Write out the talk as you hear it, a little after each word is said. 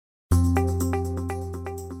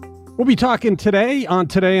We'll be talking today on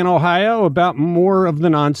Today in Ohio about more of the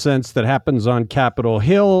nonsense that happens on Capitol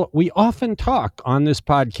Hill. We often talk on this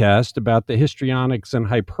podcast about the histrionics and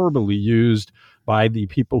hyperbole used by the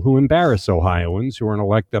people who embarrass Ohioans who are in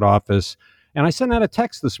elected office. And I sent out a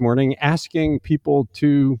text this morning asking people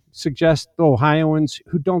to suggest Ohioans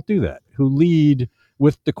who don't do that, who lead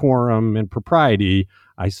with decorum and propriety.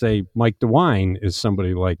 I say Mike DeWine is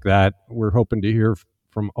somebody like that. We're hoping to hear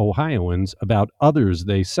from Ohioans about others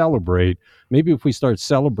they celebrate. Maybe if we start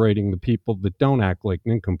celebrating the people that don't act like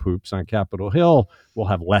nincompoops on Capitol Hill, we'll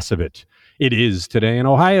have less of it. It is Today in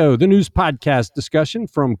Ohio, the news podcast discussion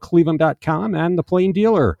from Cleveland.com and The Plain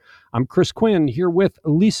Dealer. I'm Chris Quinn here with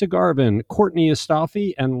Lisa Garvin, Courtney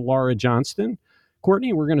Astolfi, and Laura Johnston.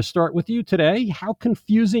 Courtney, we're going to start with you today. How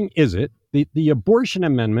confusing is it? The abortion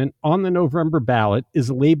amendment on the November ballot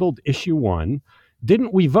is labeled Issue 1.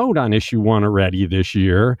 Didn't we vote on Issue 1 already this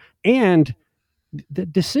year? And the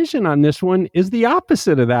decision on this one is the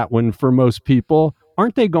opposite of that one for most people.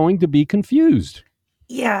 Aren't they going to be confused?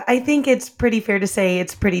 Yeah, I think it's pretty fair to say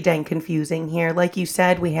it's pretty dang confusing here. Like you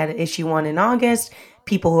said, we had Issue 1 in August.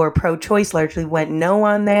 People who are pro-choice largely went no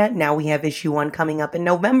on that. Now we have Issue 1 coming up in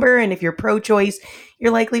November. And if you're pro-choice,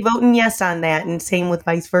 you're likely voting yes on that. And same with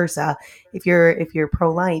vice versa if you're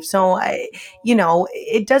pro-life. So,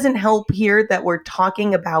 it doesn't help here that we're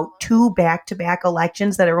talking about two back-to-back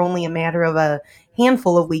elections that are only a matter of a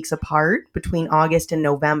handful of weeks apart between August and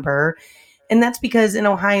November. And that's because in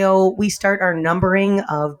Ohio, we start our numbering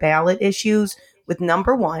of ballot issues with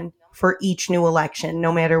number 1 for each new election,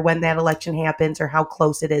 no matter when that election happens or how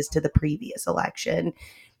close it is to the previous election.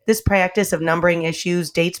 This practice of numbering issues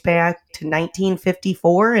dates back to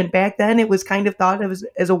 1954. And back then it was kind of thought of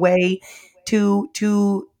as a way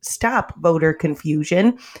to stop voter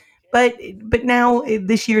confusion. But now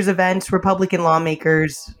this year's events, Republican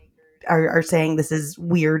lawmakers are saying this is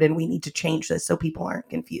weird and we need to change this so people aren't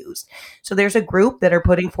confused. So there's a group that are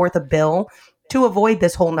putting forth a bill to avoid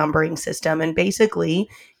this whole numbering system. And basically,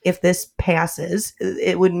 if this passes,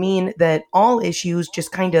 it would mean that all issues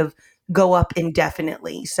just kind of go up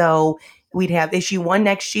indefinitely. So we'd have Issue 1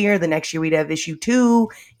 next year. The next year we'd have Issue 2.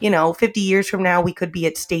 50 years from now, we could be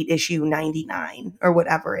at State Issue 99 or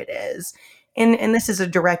whatever it is. And this is a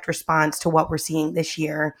direct response to what we're seeing this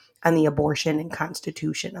year on the abortion and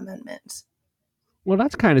Constitution amendments. Well,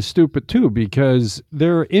 that's kind of stupid, too, because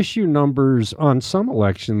there are issue numbers on some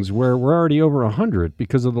elections where we're already over 100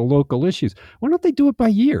 because of the local issues. Why don't they do it by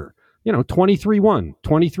year? 23-1,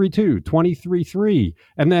 23-2, 23-3.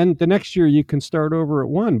 And then the next year you can start over at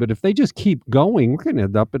 1. But if they just keep going, we're going to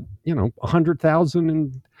end up at,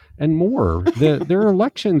 100,000 and more. There are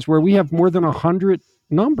elections where we have more than 100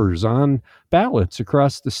 numbers on ballots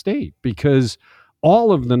across the state because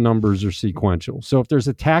all of the numbers are sequential. So if there's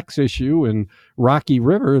a tax issue in Rocky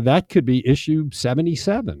River, that could be issue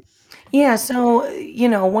 77. Yeah, so,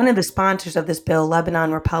 one of the sponsors of this bill,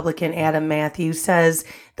 Lebanon Republican Adam Matthews, says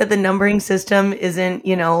that the numbering system isn't,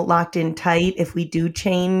 locked in tight. If we do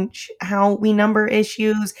change how we number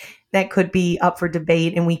issues, that could be up for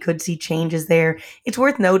debate and we could see changes there. It's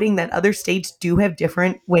worth noting that other states do have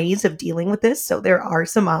different ways of dealing with this. So there are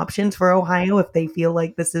some options for Ohio if they feel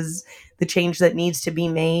like this is the change that needs to be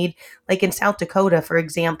made. Like in South Dakota, for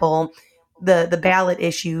example, the ballot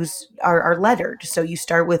issues are lettered. So you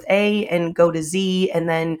start with A and go to Z, and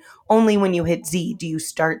then only when you hit Z do you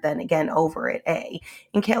start then again over at A.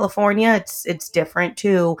 In California, it's different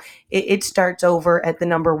too. It starts over at the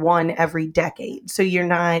number 1 every decade. So you're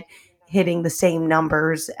not hitting the same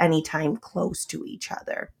numbers anytime close to each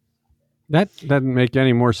other. That doesn't make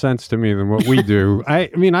any more sense to me than what we do. I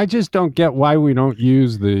mean, I just don't get why we don't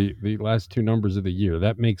use the last 2 numbers of the year.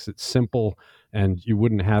 That makes it simple, and you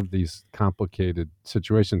wouldn't have these complicated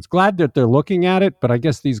situations. Glad that they're looking at it, but I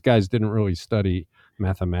guess these guys didn't really study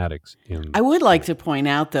mathematics. I would like to point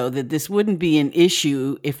out, though, that this wouldn't be an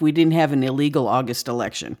issue if we didn't have an illegal August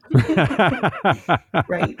election.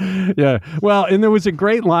 Right. Yeah. Well, and there was a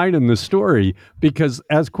great line in the story because,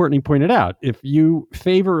 as Courtney pointed out, if you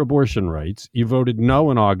favor abortion rights, you voted no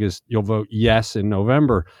in August, you'll vote yes in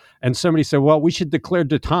November. And somebody said, well, we should declare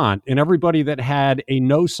detente, and everybody that had a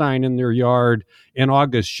no sign in their yard in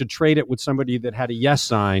August should trade it with somebody that had a yes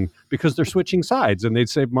sign because they're switching sides and they'd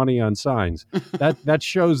save money on signs. That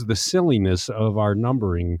shows the silliness of our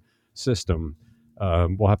numbering system.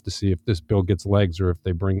 We'll have to see if this bill gets legs or if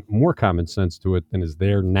they bring more common sense to it than is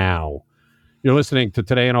there now. You're listening to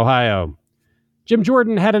Today in Ohio. Jim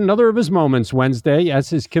Jordan had another of his moments Wednesday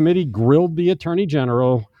as his committee grilled the Attorney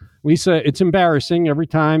General. Lisa, it's embarrassing every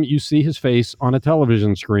time you see his face on a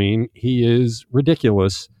television screen. He is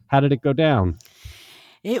ridiculous. How did it go down?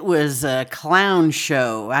 It was a clown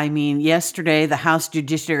show. I mean, yesterday, the House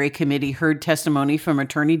Judiciary Committee heard testimony from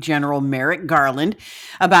Attorney General Merrick Garland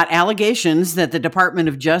about allegations that the Department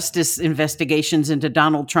of Justice investigations into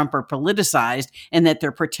Donald Trump are politicized and that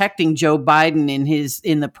they're protecting Joe Biden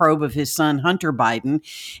in the probe of his son, Hunter Biden.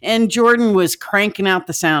 And Jordan was cranking out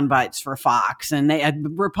the sound bites for Fox, and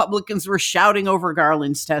Republicans were shouting over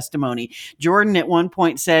Garland's testimony. Jordan at one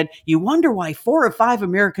point said, "You wonder why 4 of 5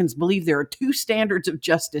 Americans believe there are 2 standards of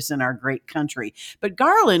justice in our great country." But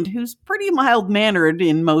Garland, who's pretty mild-mannered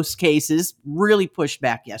in most cases, really pushed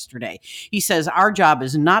back yesterday. He says, "Our job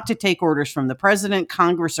is not to take orders from the president,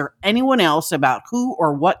 Congress, or anyone else about who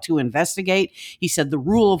or what to investigate." He said, "The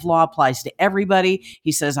rule of law applies to everybody."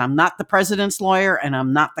 He says, "I'm not the president's lawyer and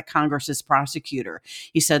I'm not the Congress's prosecutor."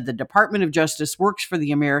 He said, "The Department of Justice works for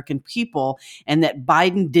the American people and that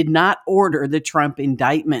Biden did not order the Trump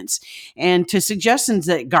indictments." And to suggestions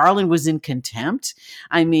that Garland was in contempt,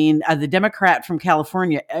 I mean, the Democrat from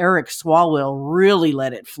California, Eric Swalwell, really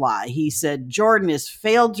let it fly. He said, "Jordan has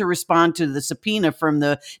failed to respond to the subpoena from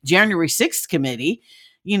the January 6th committee.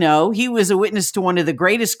 You know, he was a witness to one of the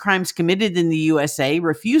greatest crimes committed in the USA,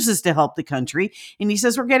 refuses to help the country." And he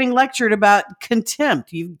says, "We're getting lectured about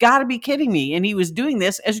contempt. You've got to be kidding me." And he was doing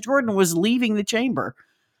this as Jordan was leaving the chamber.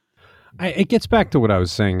 It gets back to what I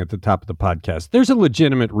was saying at the top of the podcast. There's a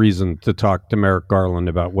legitimate reason to talk to Merrick Garland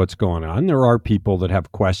about what's going on. There are people that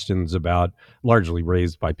have questions about, largely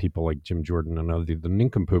raised by people like Jim Jordan and other the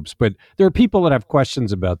nincompoops, but there are people that have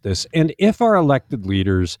questions about this. And if our elected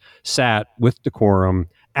leaders sat with decorum,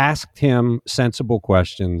 asked him sensible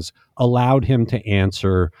questions, allowed him to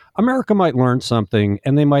answer, America might learn something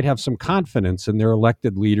and they might have some confidence in their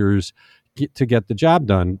elected leaders to get the job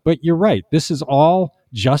done. But you're right. This is all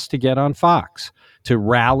just to get on Fox, to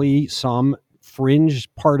rally some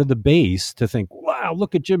fringe part of the base to think, wow,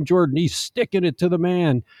 look at Jim Jordan. He's sticking it to the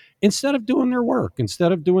man, instead of doing their work,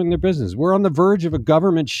 instead of doing their business. We're on the verge of a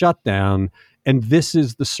government shutdown, and this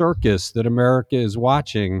is the circus that America is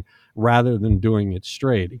watching rather than doing it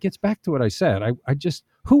straight. It gets back to what I said.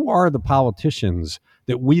 Who are the politicians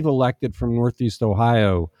that we've elected from Northeast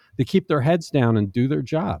Ohio to keep their heads down and do their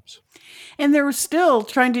jobs? And they were still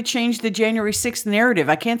trying to change the January 6th narrative.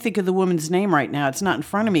 I can't think of the woman's name right now. It's not in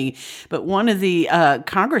front of me. But one of the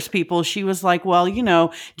Congress people, she was like, "Well, you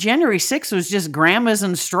know, January 6th was just grandmas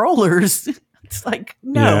and strollers." It's like,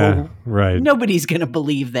 no, yeah, right. Nobody's going to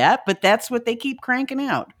believe that. But that's what they keep cranking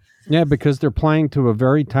out. Yeah, because they're playing to a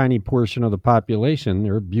very tiny portion of the population.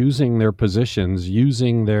 They're abusing their positions,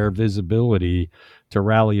 using their visibility to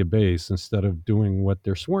rally a base instead of doing what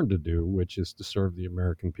they're sworn to do, which is to serve the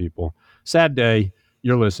American people. Sad day.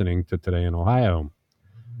 You're listening to Today in Ohio.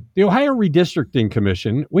 The Ohio Redistricting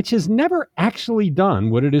Commission, which has never actually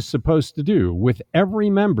done what it is supposed to do, with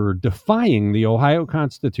every member defying the Ohio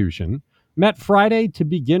Constitution, met Friday to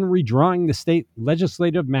begin redrawing the state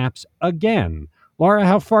legislative maps again. Laura,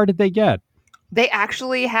 how far did they get? They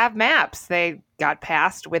actually have maps. They got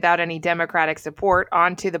passed without any Democratic support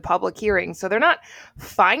onto the public hearing. So they're not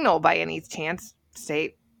final by any chance,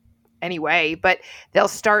 state anyway, but they'll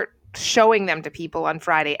start showing them to people on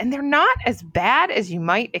Friday. And they're not as bad as you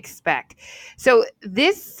might expect. So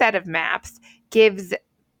this set of maps gives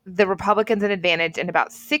the Republicans an advantage in about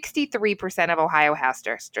 63% of Ohio House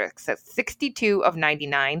districts. So 62 of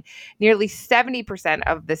 99, nearly 70%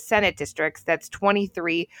 of the Senate districts. That's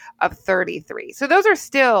 23 of 33. So those are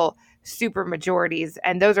still super majorities.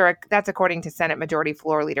 And that's according to Senate Majority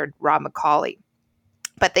Floor Leader Rob McCauley.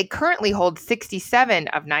 But they currently hold 67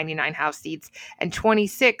 of 99 House seats and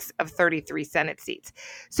 26 of 33 Senate seats.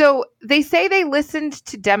 So they say they listened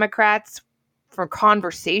to Democrats for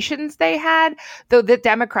conversations they had, though the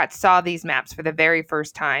Democrats saw these maps for the very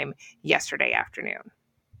first time yesterday afternoon.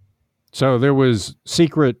 So there was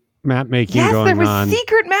secret map making going on. Yes, there was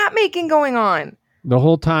secret map making going on. The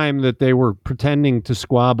whole time that they were pretending to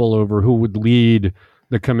squabble over who would lead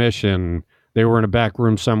the commission, they were in a back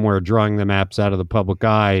room somewhere drawing the maps out of the public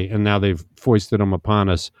eye, and now they've foisted them upon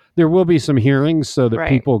us. There will be some hearings so that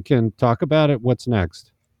people can talk about it. What's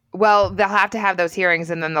next? Well, they'll have to have those hearings,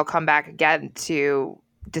 and then they'll come back again to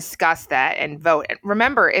discuss that and vote. And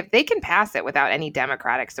remember, if they can pass it without any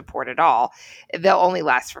Democratic support at all, they'll only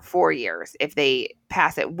last for 4 years. If they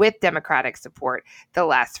pass it with Democratic support, they'll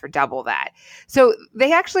last for double that. So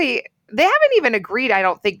they actually they haven't even agreed, I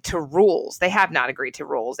don't think, to rules. They have not agreed to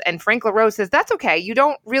rules. And Frank LaRose says, that's okay. You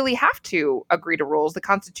don't really have to agree to rules. The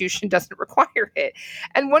Constitution doesn't require it.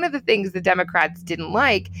 And one of the things the Democrats didn't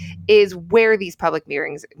like is where these public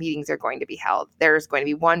meetings are going to be held. There's going to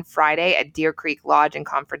be one Friday at Deer Creek Lodge and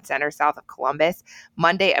Conference Center south of Columbus,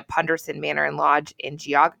 Monday at Punderson Manor and Lodge in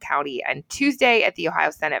Geauga County, and Tuesday at the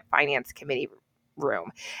Ohio Senate Finance Committee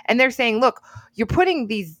room. And they're saying, look, you're putting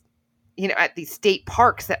these at these state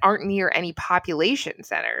parks that aren't near any population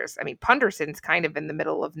centers. I mean, Punderson's kind of in the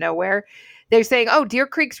middle of nowhere. They're saying, oh, Deer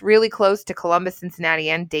Creek's really close to Columbus,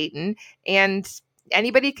 Cincinnati, and Dayton, and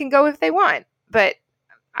anybody can go if they want. But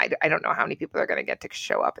I don't know how many people are going to get to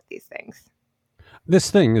show up at these things.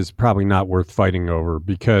 This thing is probably not worth fighting over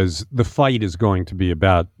because the fight is going to be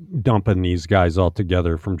about dumping these guys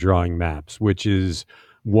altogether from drawing maps, which is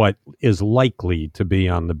what is likely to be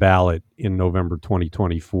on the ballot in November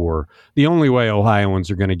 2024. The only way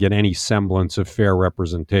Ohioans are going to get any semblance of fair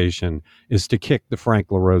representation is to kick the Frank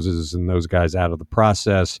LaRoses and those guys out of the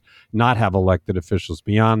process, not have elected officials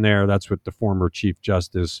be on there. That's what the former Chief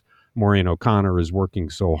Justice Maureen O'Connor is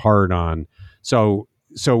working so hard on. So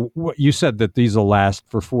you said that these will last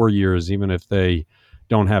for 4 years, even if they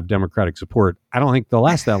don't have Democratic support. I don't think they'll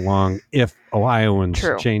last that long. If Ohioans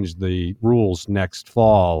change the rules next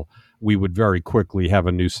fall, we would very quickly have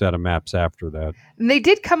a new set of maps after that. And they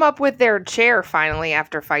did come up with their chair finally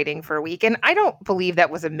after fighting for a week. And I don't believe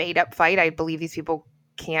that was a made up fight. I believe these people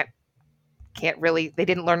can't really, they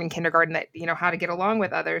didn't learn in kindergarten that, how to get along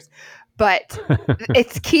with others. But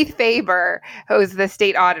it's Keith Faber, who's the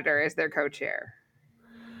state auditor, is their co-chair.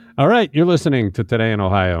 All right. You're listening to Today in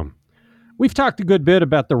Ohio. We've talked a good bit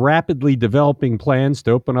about the rapidly developing plans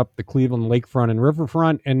to open up the Cleveland lakefront and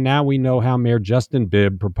riverfront, and now we know how Mayor Justin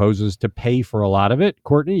Bibb proposes to pay for a lot of it.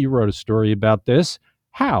 Courtney, you wrote a story about this.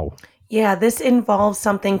 How? Yeah, this involves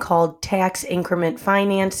something called tax increment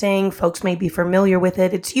financing. Folks may be familiar with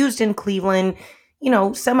it. It's used in Cleveland,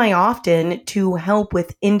 semi-often to help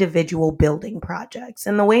with individual building projects.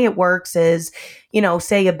 And the way it works is,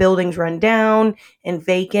 say a building's run down and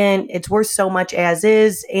vacant, it's worth so much as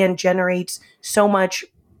is and generates so much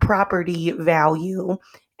property value.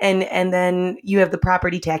 And then you have the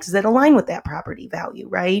property taxes that align with that property value,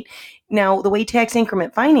 right? Now, the way tax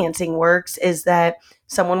increment financing works is that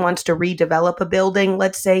someone wants to redevelop a building.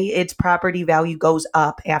 Let's say its property value goes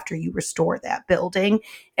up after you restore that building,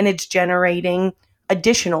 and it's generating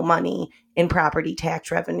additional money in property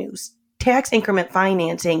tax revenues. Tax increment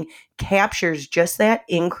financing captures just that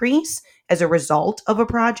increase as a result of a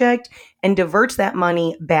project and diverts that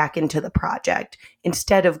money back into the project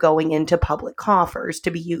instead of going into public coffers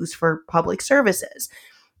to be used for public services.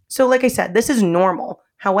 So like I said, this is normal.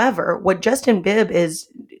 However, what Justin Bibb is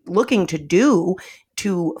looking to do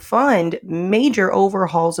to fund major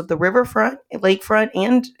overhauls of the riverfront, lakefront,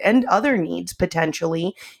 and other needs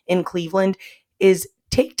potentially in Cleveland is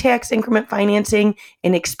take tax increment financing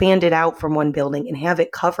and expand it out from one building and have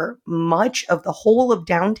it cover much of the whole of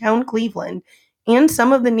downtown Cleveland and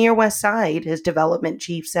some of the near west side, his development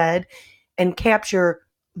chief said, and capture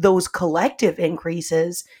those collective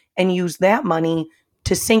increases and use that money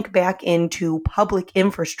to sink back into public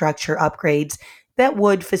infrastructure upgrades that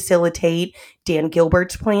would facilitate Dan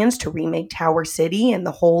Gilbert's plans to remake Tower City and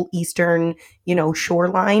the whole eastern,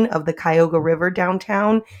 shoreline of the Cuyahoga River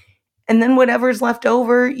downtown. And then whatever's left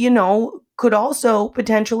over, could also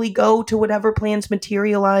potentially go to whatever plans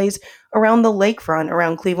materialize around the lakefront,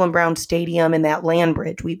 around Cleveland Browns Stadium and that land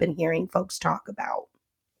bridge we've been hearing folks talk about.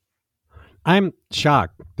 I'm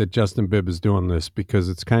shocked that Justin Bibb is doing this because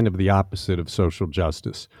it's kind of the opposite of social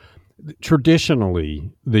justice.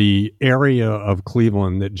 Traditionally, the area of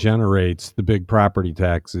Cleveland that generates the big property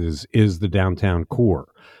taxes is the downtown core.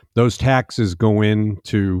 Those taxes go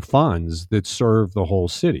into funds that serve the whole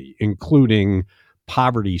city, including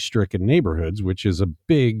poverty-stricken neighborhoods, which is a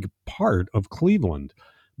big part of Cleveland.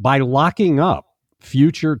 By locking up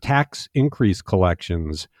future tax increase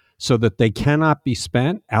collections so that they cannot be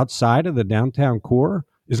spent outside of the downtown core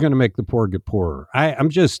is going to make the poor get poorer. I'm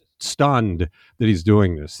just stunned that he's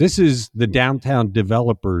doing this. This is the downtown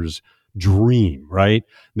developers' dream, right?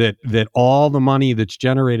 That all the money that's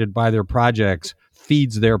generated by their projects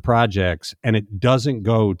feeds their projects, and it doesn't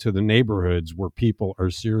go to the neighborhoods where people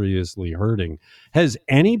are seriously hurting. Has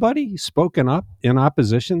anybody spoken up in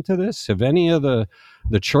opposition to this? Have any of the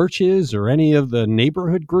churches or any of the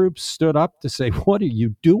neighborhood groups stood up to say, what are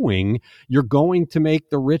you doing? You're going to make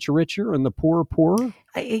the rich richer and the poor poorer?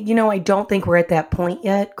 I don't think we're at that point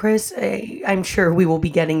yet, Chris. I'm sure we will be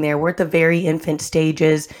getting there. We're at the very infant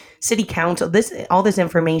stages. City Council, all this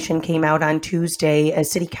information came out on Tuesday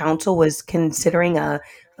as City Council was considering a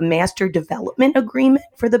a master development agreement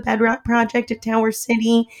for the Bedrock project at Tower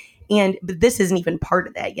City. But this isn't even part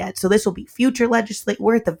of that yet. So this will be future legislation.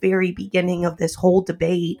 We're at the very beginning of this whole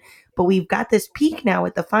debate, but we've got this peak now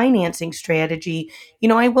at the financing strategy.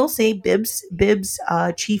 I will say Bibb's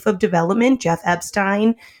chief of development, Jeff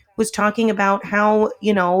Epstein, was talking about how,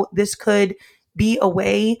 this could be a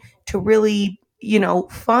way to really,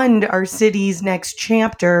 fund our city's next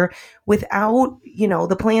chapter without,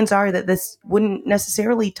 the plans are that this wouldn't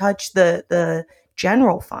necessarily touch the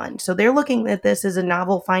general fund. So they're looking at this as a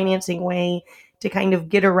novel financing way to kind of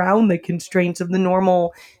get around the constraints of the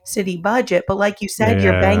normal city budget. But like you said,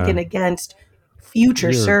 you're banking against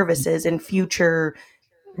future services and future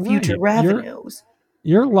revenues.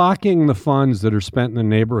 You're locking the funds that are spent in the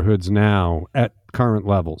neighborhoods now at current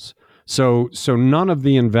levels. So none of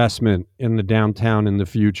the investment in the downtown in the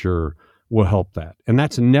future will help that. And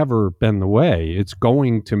that's never been the way. It's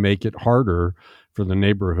going to make it harder for the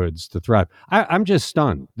neighborhoods to thrive. I'm just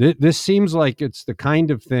stunned. This seems like it's the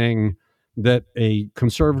kind of thing that a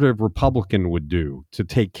conservative Republican would do to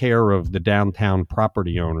take care of the downtown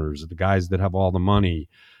property owners, the guys that have all the money,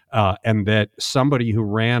 and that somebody who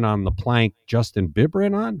ran on the plank Justin Bibb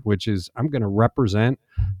ran on, which is I'm going to represent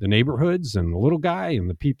the neighborhoods and the little guy and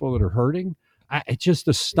the people that are hurting. It's just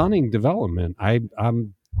a stunning development.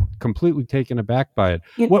 I'm completely taken aback by it.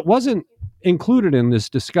 What wasn't included in this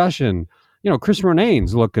discussion, Chris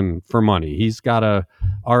Ronayne's looking for money. He's got a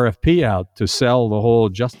RFP out to sell the whole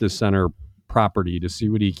Justice Center property to see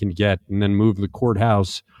what he can get and then move the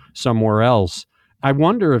courthouse somewhere else. I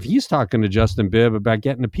wonder if he's talking to Justin Bibb about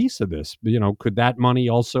getting a piece of this. Could that money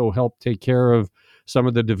also help take care of some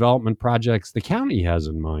of the development projects the county has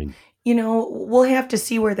in mind? We'll have to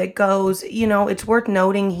see where that goes. It's worth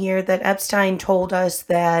noting here that Epstein told us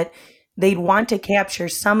that they'd want to capture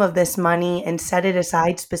some of this money and set it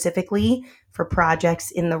aside specifically for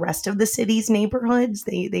projects in the rest of the city's neighborhoods.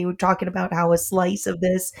 They were talking about how a slice of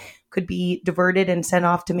this could be diverted and sent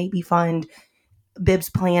off to maybe fund Bibb's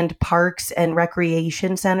planned Parks and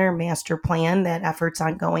Recreation Center master plan. That effort's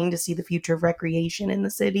ongoing to see the future of recreation in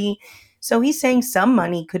the city. So he's saying some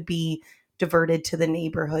money could be diverted to the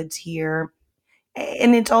neighborhoods here.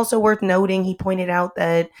 And it's also worth noting, he pointed out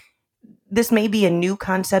that this may be a new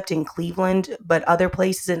concept in Cleveland, but other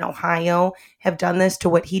places in Ohio have done this to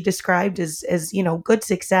what he described as good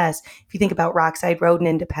success. If you think about Rockside Road and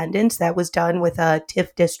Independence, that was done with a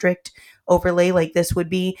TIF district overlay like this would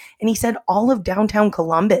be. And he said all of downtown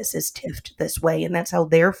Columbus is TIF'd this way, and that's how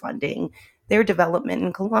they're funding their development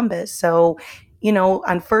in Columbus. So,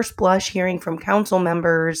 on first blush, hearing from council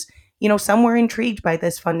members, some were intrigued by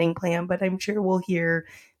this funding plan, but I'm sure we'll hear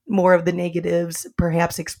more of the negatives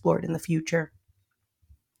perhaps explored in the future.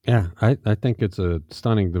 Yeah, I think it's a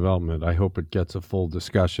stunning development. I hope it gets a full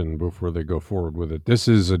discussion before they go forward with it. This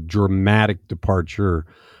is a dramatic departure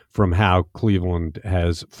from how Cleveland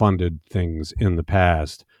has funded things in the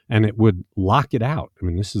past, and it would lock it out. I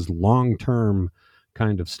mean, this is long-term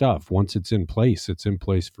kind of stuff. Once it's in place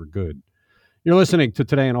for good. You're listening to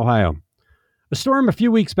Today in Ohio. A storm a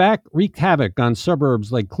few weeks back wreaked havoc on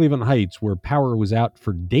suburbs like Cleveland Heights, where power was out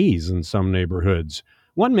for days in some neighborhoods.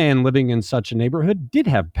 One man living in such a neighborhood did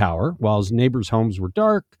have power while his neighbors' homes were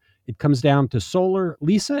dark. It comes down to solar.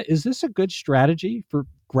 Lisa, is this a good strategy for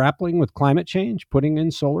grappling with climate change, putting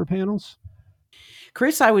in solar panels?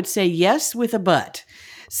 Chris, I would say yes with a but.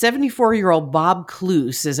 74-year-old Bob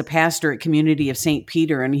Kloos is a pastor at Community of St.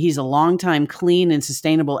 Peter, and he's a longtime clean and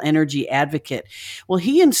sustainable energy advocate. Well,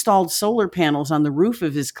 he installed solar panels on the roof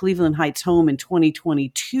of his Cleveland Heights home in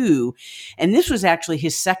 2022, and this was actually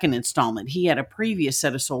his second installment. He had a previous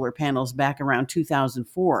set of solar panels back around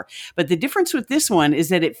 2004. But the difference with this one is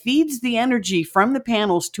that it feeds the energy from the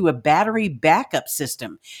panels to a battery backup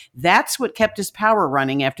system. That's what kept his power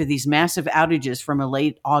running after these massive outages from a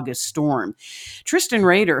late August storm. Tristan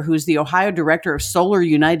Rader, who's the Ohio director of Solar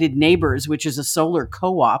United Neighbors, which is a solar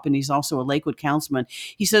co-op, and he's also a Lakewood councilman.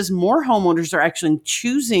 He says more homeowners are actually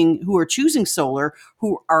choosing solar,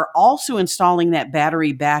 who are also installing that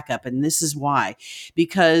battery backup. And this is why,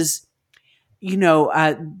 because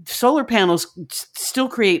solar panels still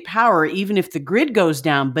create power even if the grid goes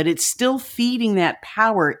down, but it's still feeding that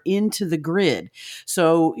power into the grid.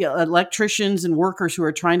 So electricians and workers who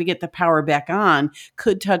are trying to get the power back on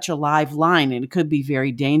could touch a live line, and it could be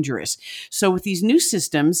very dangerous. So with these new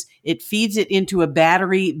systems, it feeds it into a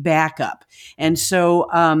battery backup. And so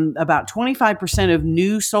about 25% of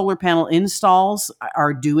new solar panel installs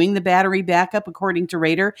are doing the battery backup, according to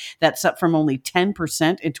Rader. That's up from only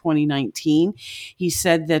 10% in 2019. He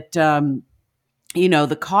said that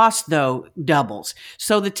the cost, though, doubles.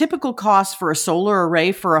 So the typical cost for a solar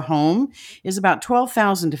array for a home is about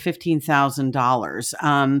 $12,000 to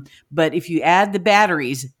 $15,000. But if you add the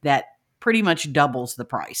batteries, that pretty much doubles the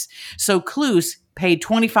price. So Cluse paid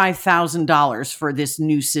 $25,000 for this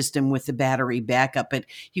new system with the battery backup, but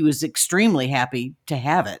he was extremely happy to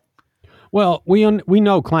have it. Well, we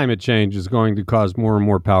know climate change is going to cause more and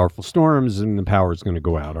more powerful storms, and the power is going to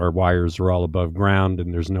go out. Our wires are all above ground,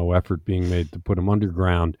 and there's no effort being made to put them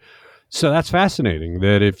underground. So that's fascinating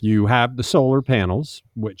that if you have the solar panels,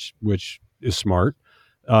 which is smart,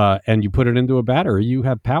 and you put it into a battery, you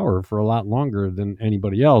have power for a lot longer than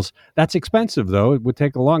anybody else. That's expensive, though. It would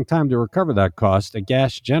take a long time to recover that cost. A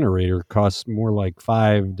gas generator costs more like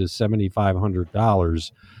 $500 to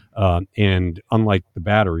 $7,500. And unlike the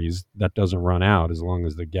batteries, that doesn't run out as long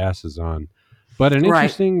as the gas is on. But an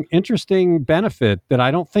interesting benefit that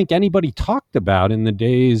I don't think anybody talked about in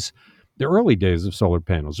the early days of solar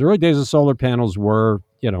panels. The early days of solar panels were,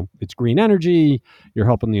 it's green energy, you're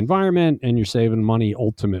helping the environment, and you're saving money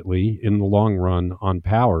ultimately in the long run on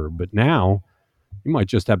power. But now you might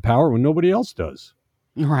just have power when nobody else does.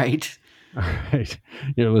 Right. All right.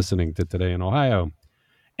 You're listening to Today in Ohio.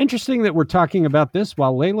 Interesting that we're talking about this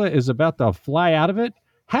while Layla is about to fly out of it.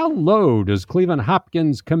 How low does Cleveland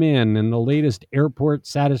Hopkins come in the latest airport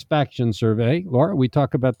satisfaction survey? Laura, we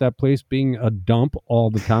talk about that place being a dump all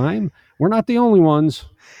the time. We're not the only ones.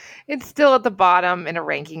 It's still at the bottom in a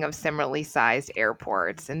ranking of similarly sized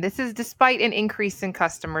airports. And this is despite an increase in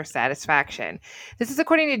customer satisfaction. This is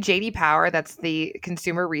according to J.D. Power. That's the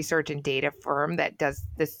consumer research and data firm that does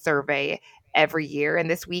this survey every year. And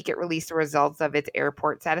this week it released the results of its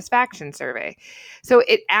airport satisfaction survey. So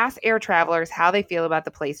it asked air travelers how they feel about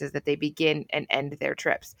the places that they begin and end their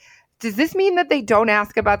trips. Does this mean that they don't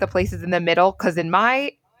ask about the places in the middle? Because in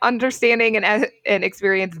my understanding and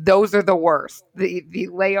experience, those are the worst. The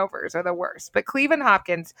layovers are the worst. But Cleveland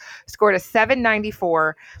Hopkins scored a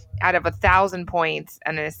 794 out of 1,000 points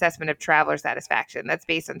on an assessment of traveler satisfaction. That's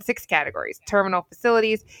based on 6 categories: terminal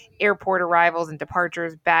facilities, airport arrivals and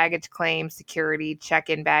departures, baggage claims, security,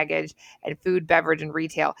 check-in baggage, and food, beverage, and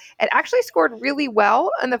retail. It actually scored really well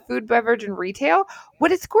on the food, beverage, and retail.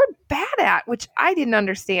 What it scored bad at, which I didn't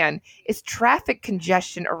understand, is traffic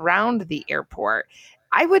congestion around the airport.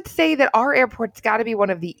 I would say that our airport's got to be one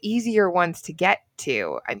of the easier ones to get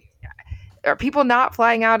to. Are people not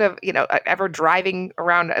flying out of, ever driving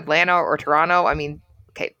around Atlanta or Toronto? I mean,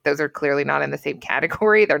 okay, those are clearly not in the same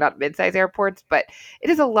category. They're not mid-size airports, but it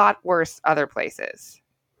is a lot worse other places.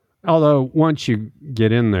 Although once you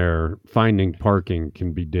get in there, finding parking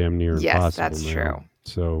can be damn near impossible. Yes, that's true.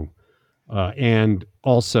 So, and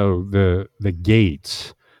also the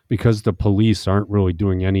gates, because the police aren't really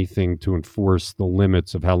doing anything to enforce the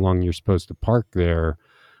limits of how long you're supposed to park there.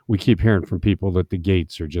 We keep hearing from people that the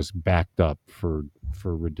gates are just backed up for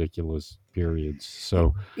ridiculous periods.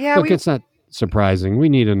 So, look, it's not surprising. We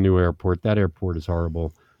need a new airport. That airport is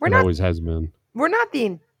horrible. It always has been. We're not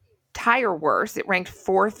the entire worst. It ranked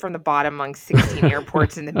 4th from the bottom among 16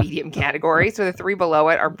 airports in the medium category. So the 3 below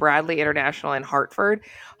it are Bradley International in Hartford,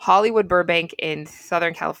 Hollywood Burbank in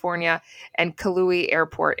Southern California, and Kauai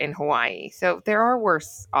Airport in Hawaii. So there are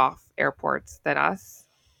worse off airports than us.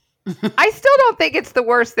 I still don't think it's the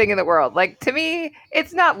worst thing in the world. Like, to me,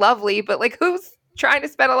 it's not lovely, but who's trying to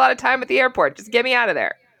spend a lot of time at the airport? Just get me out of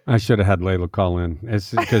there. I should have had Layla call in.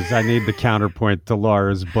 It's because I need the counterpoint to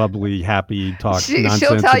Laura's bubbly, happy talk.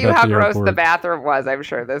 She'll tell you how gross the bathroom was, I'm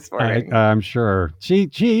sure, this morning. I'm sure. She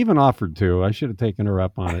even offered to. I should have taken her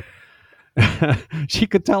up on it. She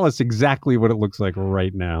could tell us exactly what it looks like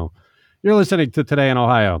right now. You're listening to Today in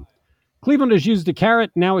Ohio. Cleveland has used a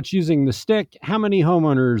carrot. Now it's using the stick. How many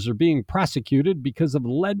homeowners are being prosecuted because of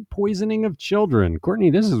lead poisoning of children?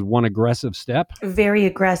 Courtney, this is one aggressive step. Very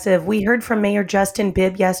aggressive. We heard from Mayor Justin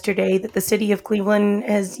Bibb yesterday that the city of Cleveland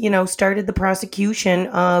has, started the prosecution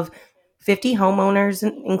of 50 homeowners,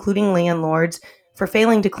 including landlords, for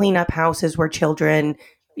failing to clean up houses where children,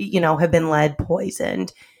 have been lead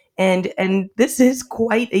poisoned. And this is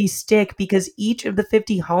quite a stick because each of the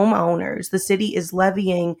 50 homeowners, the city is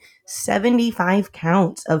levying 75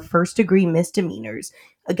 counts of first-degree misdemeanors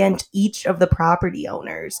against each of the property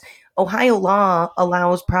owners. Ohio law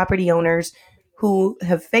allows property owners who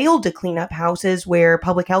have failed to clean up houses where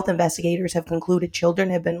public health investigators have concluded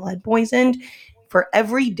children have been lead poisoned. For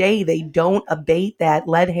every day they don't abate that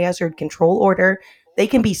lead hazard control order, they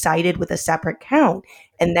can be cited with a separate count.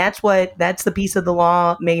 And that's the piece of the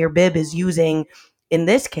law Mayor Bibb is using in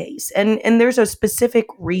this case. And there's a specific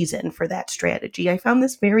reason for that strategy. I found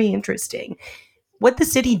this very interesting. What the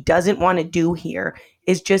city doesn't want to do here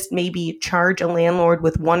is just maybe charge a landlord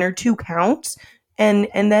with 1 or 2 counts And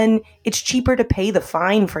then it's cheaper to pay the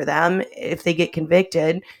fine for them if they get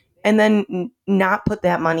convicted and then not put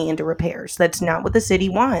that money into repairs. That's not what the city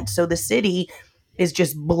wants. So the city is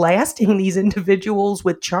just blasting these individuals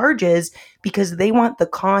with charges because they want the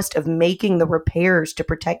cost of making the repairs to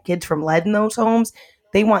protect kids from lead in those homes.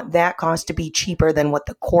 They want that cost to be cheaper than what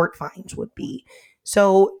the court fines would be.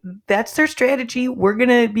 So that's their strategy. We're going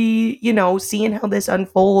to be, seeing how this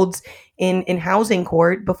unfolds in housing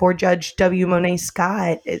court before Judge W. Monet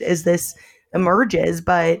Scott as this emerges.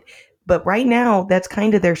 But right now, that's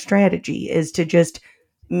kind of their strategy, is to just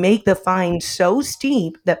make the fine so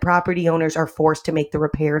steep that property owners are forced to make the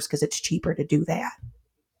repairs because it's cheaper to do that.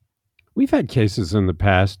 We've had cases in the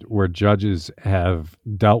past where judges have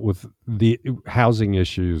dealt with the housing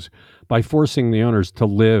issues by forcing the owners to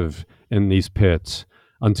live in these pits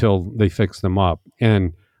until they fix them up.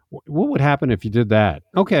 And what would happen if you did that?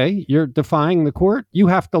 Okay, you're defying the court. You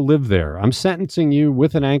have to live there. I'm sentencing you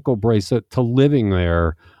with an ankle bracelet to living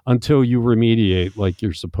there until you remediate like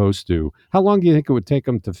you're supposed to. How long do you think it would take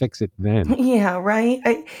them to fix it then? Yeah, right.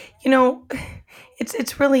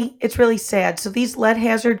 It's really sad. So these lead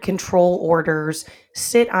hazard control orders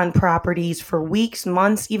sit on properties for weeks,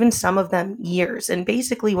 months, even some of them years. And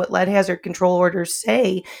basically what lead hazard control orders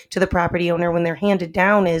say to the property owner when they're handed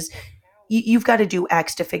down is you've got to do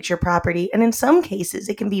X to fix your property. And in some cases,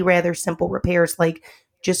 it can be rather simple repairs like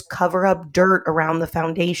just cover up dirt around the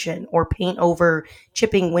foundation or paint over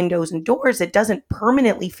chipping windows and doors. It doesn't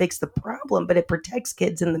permanently fix the problem, but it protects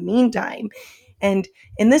kids in the meantime. And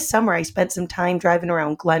in this summer, I spent some time driving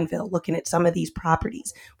around Glenville looking at some of these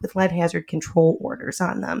properties with lead hazard control orders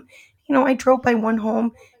on them. I drove by one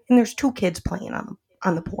home and there's 2 kids playing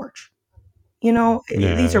on the porch.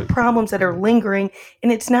 These are problems that are lingering,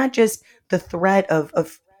 and it's not just the threat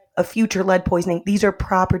of future lead poisoning. These are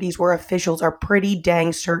properties where officials are pretty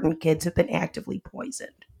dang certain kids have been actively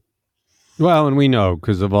poisoned. Well, and we know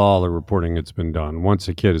because of all the reporting that's been done, once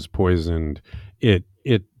a kid is poisoned, it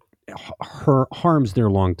harms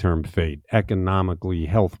their long-term fate, economically,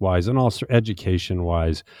 health-wise, and also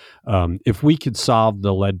education-wise. If we could solve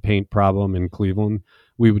the lead paint problem in Cleveland,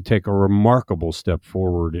 we would take a remarkable step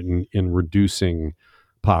forward in reducing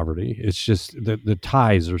poverty. It's just that the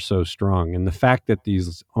ties are so strong. And the fact that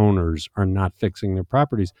these owners are not fixing their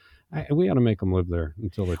properties, we ought to make them live there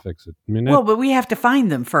until they fix it. But we have to find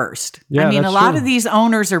them first. Yeah, a lot of these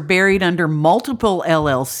owners are buried under multiple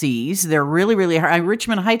LLCs. They're really, really hard.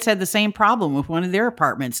 Richmond Heights had the same problem with one of their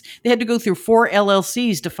apartments. They had to go through 4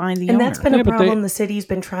 LLCs to find the owner. And that's been a problem the city's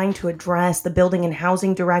been trying to address. The building and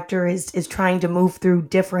housing director is trying to move through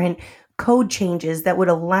different code changes that would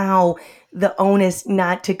allow the onus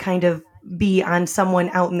not to kind of be on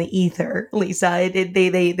someone out in the ether, Lisa.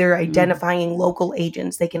 They're identifying local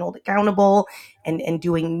agents they can hold accountable and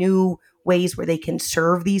doing new ways where they can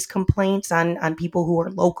serve these complaints on people who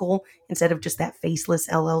are local instead of just that faceless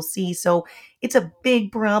LLC. So it's a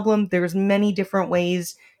big problem. There's many different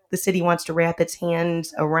ways the city wants to wrap its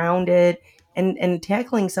hands around it, and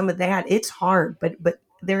tackling some of that. It's hard, but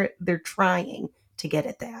they're trying to get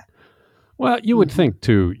at that. Well, you would think,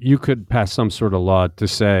 too, you could pass some sort of law to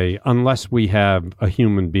say, unless we have a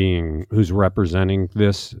human being who's representing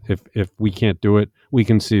this, if we can't do it, we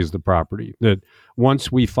can seize the property. That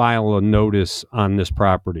once we file a notice on this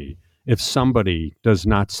property, if somebody does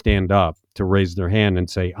not stand up to raise their hand and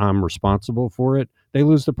say, I'm responsible for it, they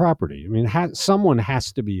lose the property. I mean, someone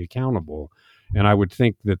has to be accountable. And I would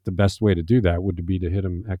think that the best way to do that would be to hit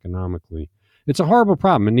them economically. It's a horrible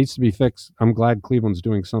problem. It needs to be fixed. I'm glad Cleveland's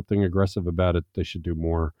doing something aggressive about it. They should do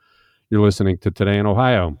more. You're listening to Today in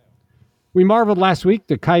Ohio. We marveled last week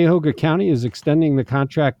that Cuyahoga County is extending the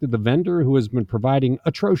contract to the vendor who has been providing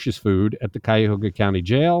atrocious food at the Cuyahoga County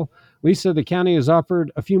Jail. Lisa, the county has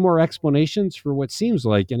offered a few more explanations for what seems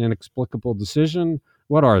like an inexplicable decision.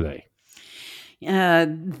 What are they?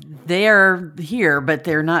 They are here, but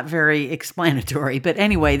they're not very explanatory. But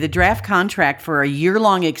anyway, the draft contract for a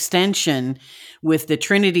year-long extension with the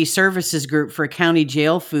Trinity Services Group for county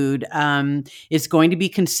jail food is going to be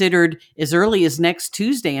considered as early as next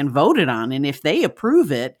Tuesday and voted on. And if they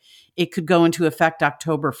approve it, it could go into effect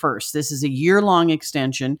October 1st. This is a year-long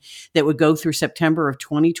extension that would go through September of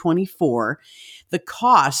 2024. The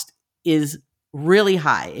cost is really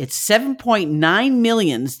high. It's $7.9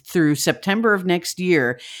 million through September of next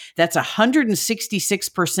year. That's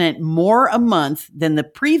 166% more a month than the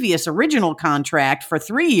previous original contract for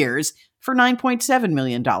 3 years for $9.7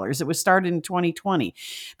 million. It was started in 2020.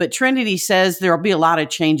 But Trinity says there will be a lot of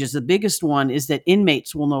changes. The biggest one is that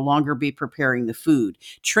inmates will no longer be preparing the food.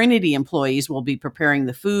 Trinity employees will be preparing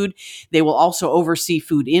the food. They will also oversee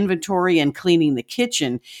food inventory and cleaning the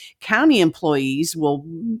kitchen. County employees will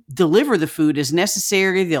deliver the food as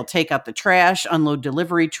necessary. They'll take out the trash, unload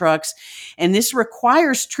delivery trucks. And this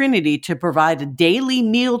requires Trinity to provide a daily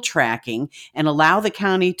meal tracking and allow the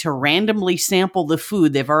county to randomly sample the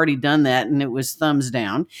food. They've already done that, and it was thumbs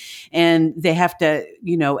down. And they have to,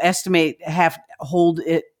 hold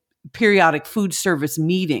it periodic food service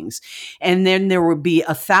meetings. And then there will be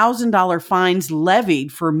 $1,000 fines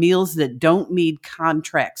levied for meals that don't meet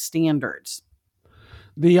contract standards.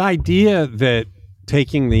 The idea that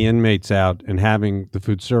taking the inmates out and having the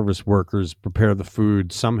food service workers prepare the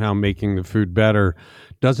food, somehow making the food better,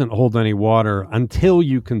 doesn't hold any water until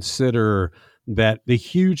you consider that the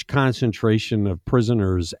huge concentration of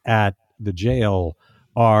prisoners at the jail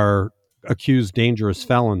are accused dangerous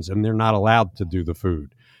felons, and they're not allowed to do the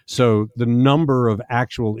food. So the number of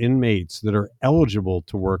actual inmates that are eligible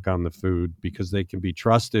to work on the food because they can be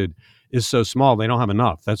trusted is so small. They don't have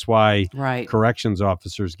enough. That's why corrections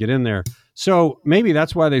officers get in there. So maybe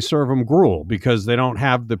that's why they serve them gruel, because they don't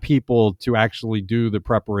have the people to actually do the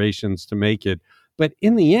preparations to make it. But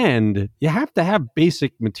in the end, you have to have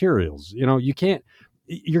basic materials. You can't,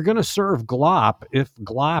 you're going to serve glop if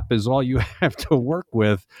glop is all you have to work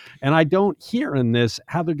with. And I don't hear in this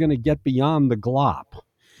how they're going to get beyond the glop.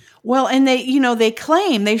 Well, and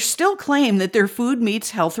they still claim that their food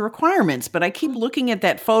meets health requirements. But I keep looking at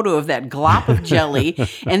that photo of that glop of jelly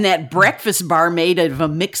and that breakfast bar made of a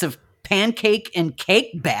mix of pancake and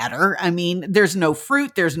cake batter. I mean, there's no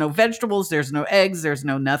fruit, there's no vegetables, there's no eggs, there's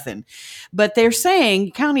no nothing. But they're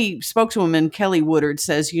saying, county spokeswoman Kelly Woodard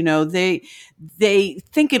says, they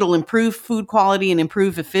think it'll improve food quality and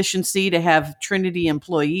improve efficiency to have Trinity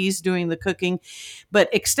employees doing the cooking. But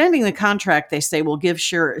extending the contract, they say, will give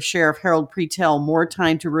Sheriff Harold Pretel more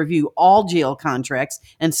time to review all jail contracts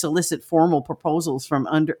and solicit formal proposals from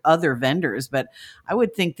other vendors. But I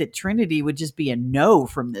would think that Trinity would just be a no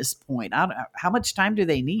from this point. How much time do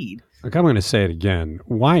they need? Look, I'm going to say it again.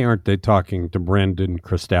 Why aren't they talking to Brendan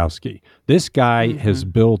Krastowski? This guy has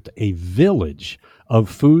built a village of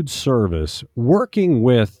food service working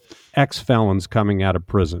with ex-felons coming out of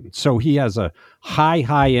prison. So he has a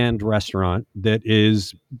high-end restaurant that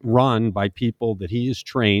is run by people that he has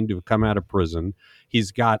trained who have come out of prison.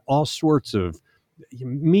 He's got all sorts of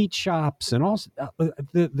meat shops and also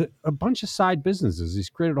a bunch of side businesses. He's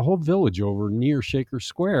created a whole village over near Shaker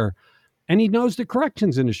Square. And he knows the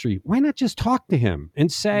corrections industry. Why not just talk to him and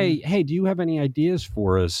say, hey, do you have any ideas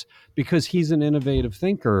for us? Because he's an innovative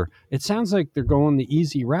thinker. It sounds like they're going the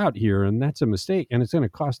easy route here, and that's a mistake. And it's going to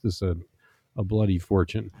cost us a bloody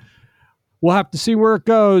fortune. We'll have to see where it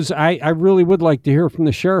goes. I really would like to hear from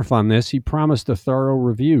the sheriff on this. He promised a thorough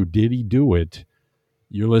review. Did he do it?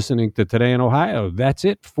 You're listening to Today in Ohio. That's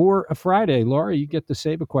it for a Friday. Laura, you get to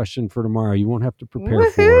save a question for tomorrow. You won't have to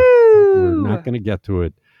prepare for it. We're not going to get to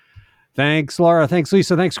it. Thanks, Laura. Thanks,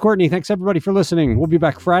 Lisa. Thanks, Courtney. Thanks, everybody, for listening. We'll be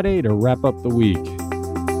back Friday to wrap up the week.